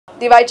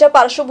दिवाळीच्या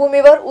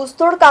पार्श्वभूमीवर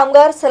ऊसतोड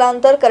कामगार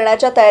स्थलांतर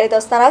करण्याच्या तयारीत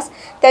असतानाच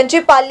त्यांची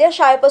पाल्य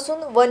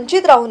शाळेपासून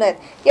वंचित राहू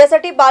नयेत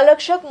यासाठी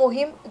बालरक्षक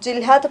मोहीम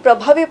जिल्ह्यात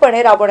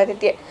प्रभावीपणे राबवण्यात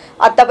येते।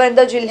 आतापर्यंत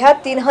जिल्ह्यात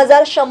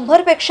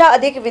 3100 पेक्षा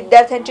अधिक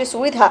विद्यार्थ्यांची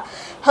सुविधा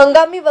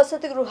हंगामी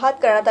वसतिगृहात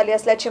करण्यात आली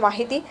असल्याची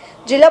माहिती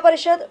जिल्हा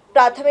परिषद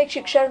प्राथमिक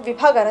शिक्षण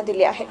विभागाने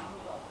दिली आहे।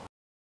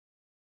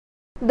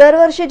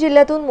 दरवर्षी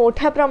जिल्ह्यातून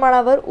मोठ्या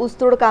प्रमाणावर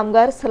ऊसतोड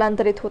कामगार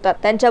स्थलांतरित होतात।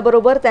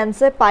 त्यांच्याबरोबर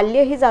त्यांचे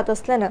पाल्यही जात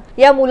असल्याने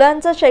या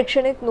मुलांचं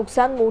शैक्षणिक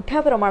नुकसान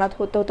मोठ्या प्रमाणात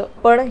होत होतं।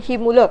 पण ही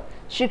मुलं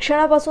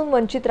शिक्षणापासून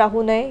वंचित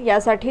राहू नये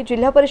यासाठी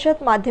जिल्हा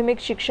परिषद माध्यमिक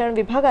शिक्षण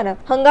विभागाने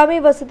हंगामी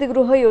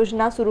वसतिगृह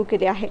योजना सुरू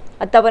केली आहे।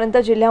 आतापर्यंत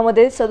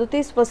जिल्ह्यामध्ये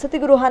 37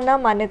 वसतिगृहांना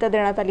मान्यता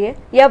देण्यात आली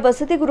आहे। या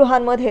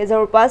वसतिगृहांमध्ये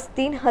जवळपास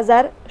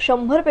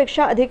 3100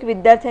 पेक्षा अधिक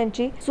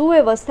विद्यार्थ्यांची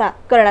सुव्यवस्था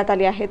करण्यात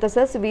आली आहे।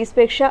 तसंच 20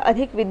 पेक्षा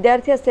अधिक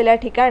विद्यार्थी असलेल्या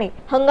ठिकाणी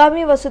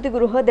हंगामी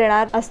वसतिगृह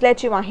देणार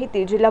असल्याची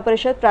माहिती जिल्हा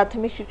परिषद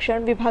प्राथमिक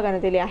शिक्षण विभागाने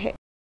दिली आहे।